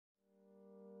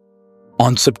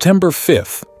On September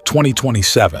 5,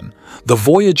 2027, the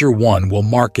Voyager 1 will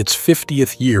mark its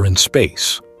 50th year in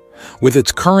space. With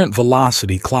its current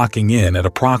velocity clocking in at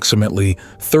approximately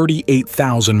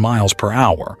 38,000 miles per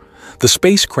hour, the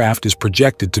spacecraft is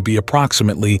projected to be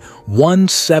approximately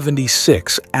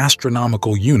 176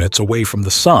 astronomical units away from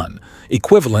the Sun,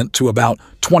 equivalent to about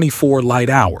 24 light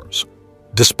hours.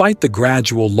 Despite the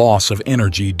gradual loss of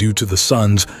energy due to the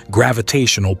Sun's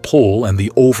gravitational pull and the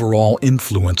overall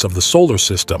influence of the solar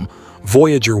system,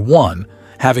 Voyager 1,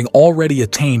 having already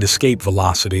attained escape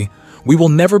velocity, we will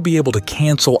never be able to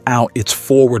cancel out its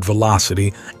forward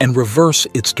velocity and reverse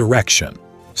its direction.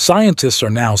 Scientists are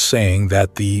now saying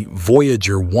that the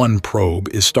Voyager 1 probe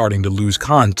is starting to lose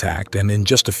contact, and in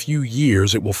just a few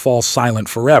years it will fall silent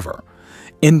forever,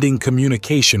 ending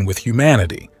communication with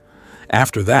humanity.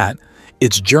 After that,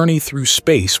 its journey through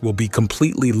space will be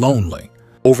completely lonely.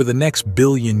 Over the next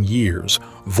billion years,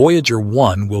 Voyager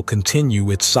 1 will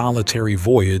continue its solitary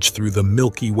voyage through the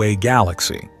Milky Way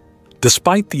galaxy.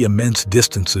 Despite the immense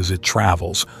distances it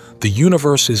travels, the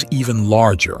universe is even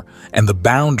larger, and the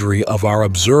boundary of our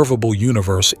observable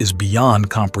universe is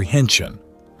beyond comprehension.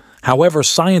 However,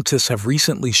 scientists have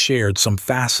recently shared some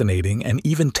fascinating and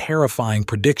even terrifying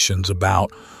predictions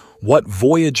about what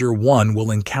Voyager 1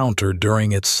 will encounter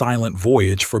during its silent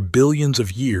voyage for billions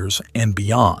of years and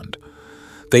beyond.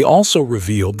 They also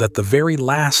revealed that the very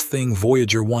last thing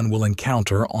Voyager 1 will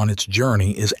encounter on its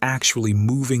journey is actually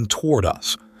moving toward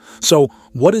us. So,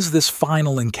 what is this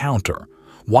final encounter?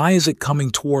 Why is it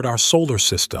coming toward our solar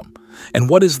system?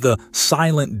 And what is the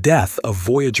silent death of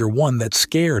Voyager 1 that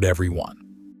scared everyone?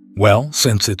 Well,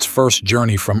 since its first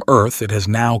journey from Earth, it has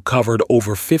now covered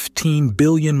over 15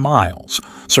 billion miles,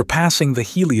 surpassing the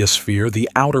heliosphere, the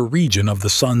outer region of the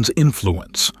Sun's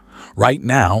influence. Right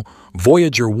now,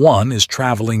 Voyager 1 is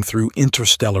traveling through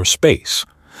interstellar space.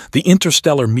 The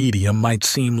interstellar medium might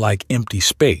seem like empty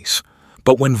space,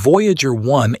 but when Voyager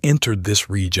 1 entered this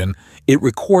region, it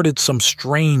recorded some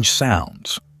strange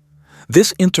sounds.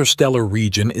 This interstellar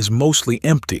region is mostly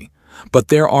empty, but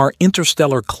there are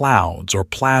interstellar clouds or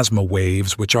plasma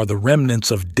waves which are the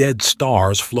remnants of dead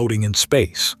stars floating in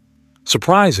space.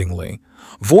 Surprisingly,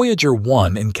 Voyager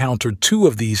 1 encountered two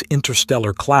of these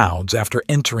interstellar clouds after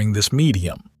entering this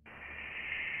medium.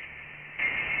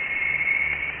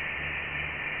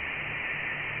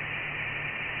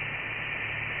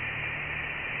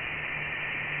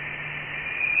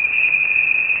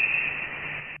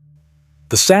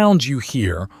 The sounds you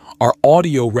hear are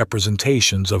audio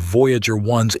representations of Voyager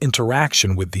 1's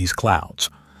interaction with these clouds.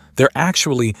 They're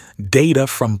actually data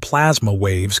from plasma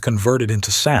waves converted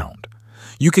into sound.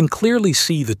 You can clearly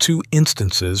see the two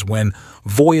instances when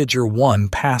Voyager 1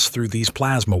 passed through these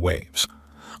plasma waves.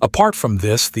 Apart from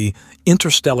this, the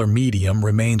interstellar medium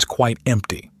remains quite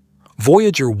empty.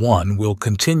 Voyager 1 will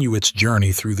continue its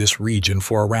journey through this region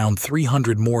for around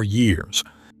 300 more years.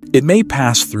 It may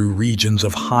pass through regions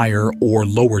of higher or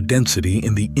lower density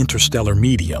in the interstellar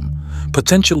medium,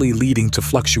 potentially leading to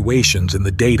fluctuations in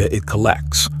the data it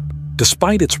collects.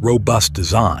 Despite its robust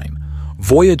design,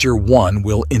 Voyager 1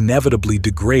 will inevitably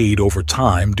degrade over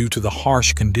time due to the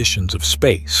harsh conditions of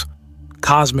space.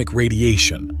 Cosmic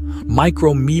radiation,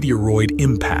 micrometeoroid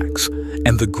impacts,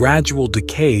 and the gradual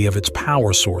decay of its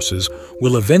power sources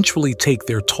will eventually take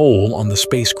their toll on the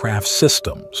spacecraft's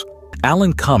systems.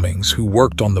 Alan Cummings, who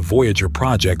worked on the Voyager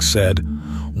project, said,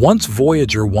 "Once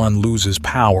Voyager 1 loses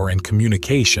power and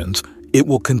communications, it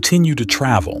will continue to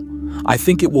travel. I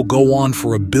think it will go on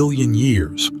for 1 billion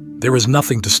years. There is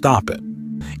nothing to stop it."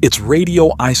 Its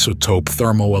radioisotope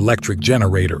thermoelectric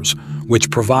generators, which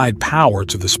provide power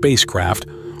to the spacecraft,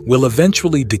 will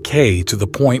eventually decay to the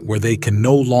point where they can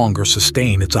no longer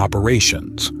sustain its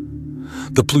operations.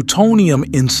 The plutonium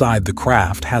inside the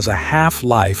craft has a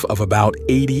half-life of about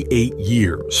 88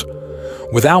 years.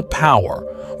 Without power,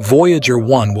 Voyager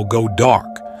 1 will go dark,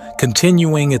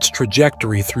 continuing its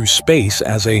trajectory through space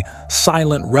as a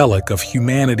silent relic of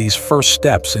humanity's first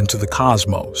steps into the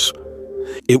cosmos.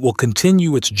 It will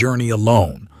continue its journey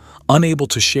alone, unable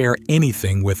to share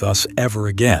anything with us ever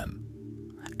again.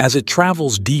 As it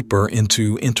travels deeper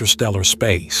into interstellar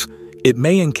space, it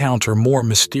may encounter more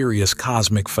mysterious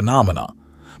cosmic phenomena,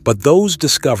 but those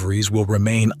discoveries will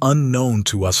remain unknown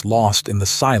to us, lost in the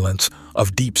silence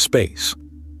of deep space.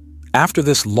 After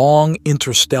this long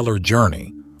interstellar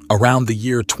journey, around the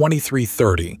year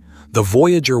 2330, the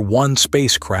Voyager 1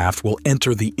 spacecraft will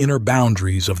enter the inner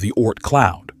boundaries of the Oort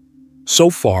cloud.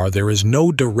 So far, there is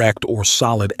no direct or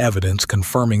solid evidence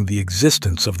confirming the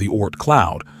existence of the Oort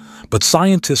cloud, but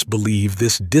scientists believe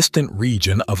this distant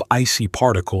region of icy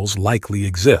particles likely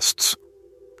exists.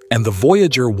 and the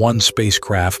Voyager 1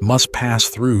 spacecraft must pass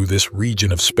through this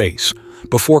region of space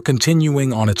before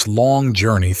continuing on its long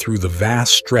journey through the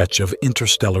vast stretch of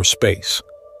interstellar space.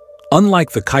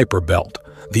 Unlike the Kuiper Belt,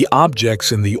 the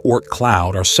objects in the Oort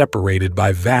cloud are separated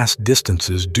by vast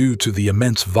distances due to the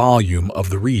immense volume of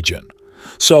the region.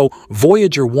 So,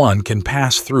 Voyager 1 can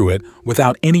pass through it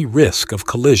without any risk of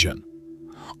collision.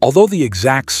 Although the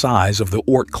exact size of the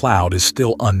Oort cloud is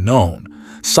still unknown,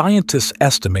 scientists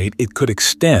estimate it could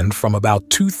extend from about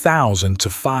 2,000 to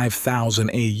 5,000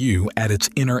 AU at its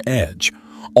inner edge,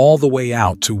 all the way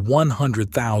out to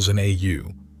 100,000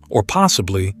 AU, or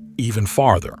possibly even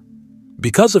farther.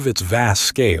 Because of its vast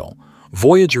scale,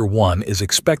 Voyager 1 is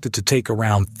expected to take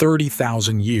around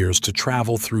 30,000 years to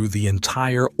travel through the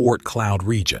entire Oort cloud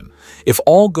region. If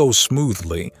all goes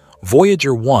smoothly,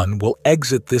 Voyager 1 will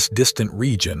exit this distant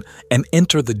region and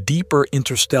enter the deeper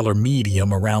interstellar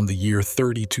medium around the year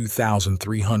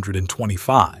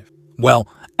 32,325. Well,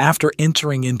 after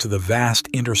entering into the vast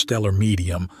interstellar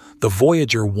medium, the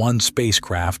Voyager 1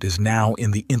 spacecraft is now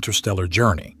in the interstellar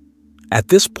journey. At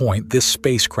this point, this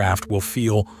spacecraft will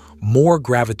feel more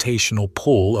gravitational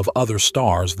pull of other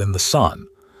stars than the Sun.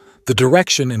 The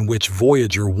direction in which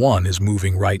Voyager 1 is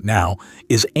moving right now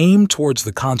is aimed towards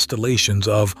the constellations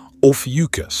of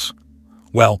Ophiuchus.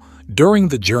 Well, during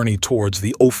the journey towards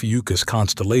the Ophiuchus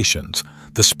constellations,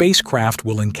 the spacecraft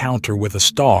will encounter with a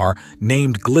star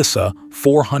named Gliese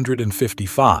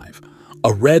 455,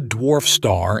 a red dwarf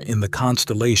star in the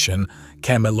constellation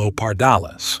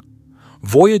Camelopardalis.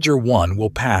 Voyager 1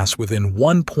 will pass within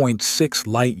 1.6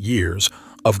 light-years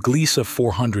of Gliese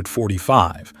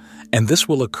 445, and this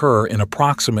will occur in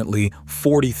approximately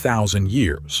 40,000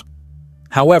 years.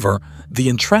 However, the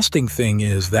interesting thing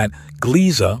is that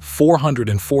Gliese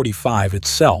 445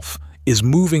 itself is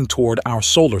moving toward our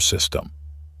solar system.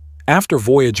 After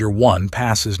Voyager 1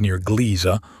 passes near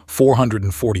Gliese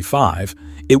 445,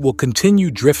 it will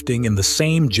continue drifting in the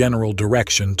same general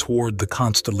direction toward the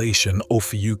constellation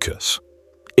Ophiuchus.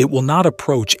 It will not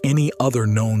approach any other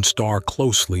known star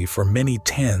closely for many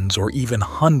tens or even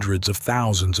hundreds of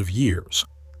thousands of years.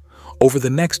 Over the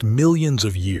next millions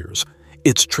of years,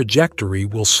 its trajectory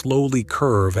will slowly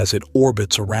curve as it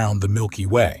orbits around the Milky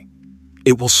Way.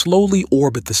 It will slowly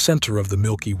orbit the center of the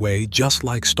Milky Way just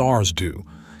like stars do,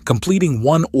 completing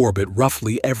one orbit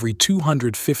roughly every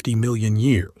 250 million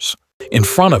years. In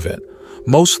front of it,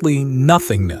 mostly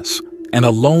nothingness and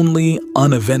a lonely,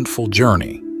 uneventful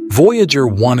journey. Voyager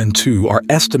 1 and 2 are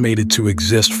estimated to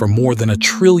exist for more than 1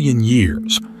 trillion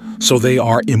years, so they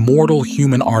are immortal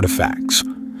human artifacts.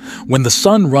 When the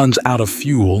Sun runs out of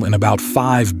fuel in about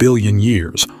 5 billion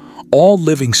years, all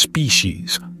living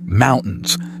species,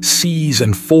 mountains, seas,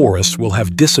 and forests will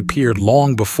have disappeared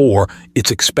long before its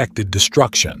expected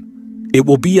destruction. It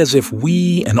will be as if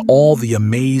we and all the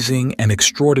amazing and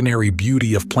extraordinary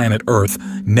beauty of planet Earth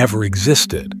never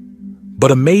existed.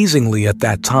 But amazingly at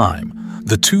that time,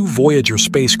 the 2 Voyager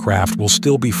spacecraft will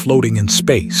still be floating in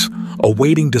space,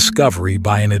 awaiting discovery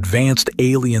by an advanced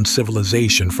alien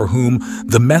civilization for whom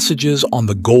the messages on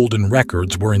the golden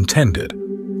records were intended.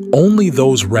 Only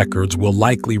those records will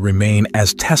likely remain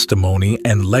as testimony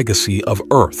and legacy of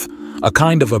Earth, a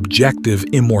kind of objective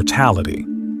immortality.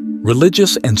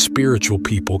 Religious and spiritual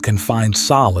people can find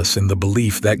solace in the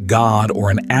belief that God or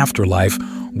an afterlife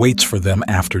waits for them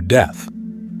after death.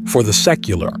 For the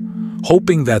secular,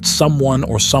 hoping that someone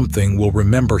or something will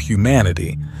remember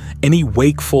humanity, any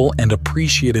wakeful and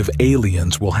appreciative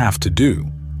aliens will have to do.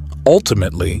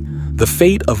 Ultimately, the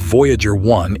fate of Voyager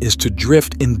 1 is to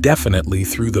drift indefinitely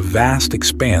through the vast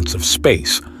expanse of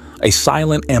space, a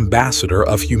silent ambassador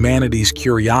of humanity's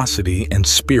curiosity and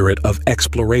spirit of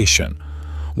exploration.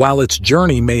 While its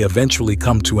journey may eventually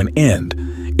come to an end,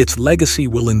 its legacy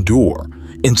will endure,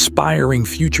 inspiring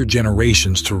future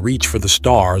generations to reach for the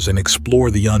stars and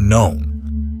explore the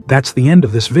unknown. That's the end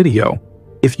of this video.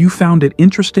 If you found it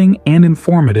interesting and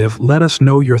informative, let us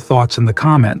know your thoughts in the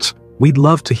comments. We'd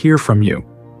love to hear from you.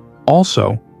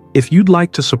 Also, if you'd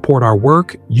like to support our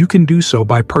work, you can do so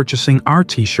by purchasing our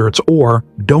t-shirts or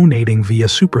donating via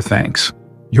Super Thanks.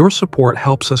 Your support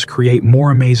helps us create more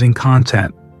amazing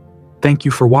content. Thank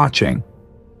you for watching.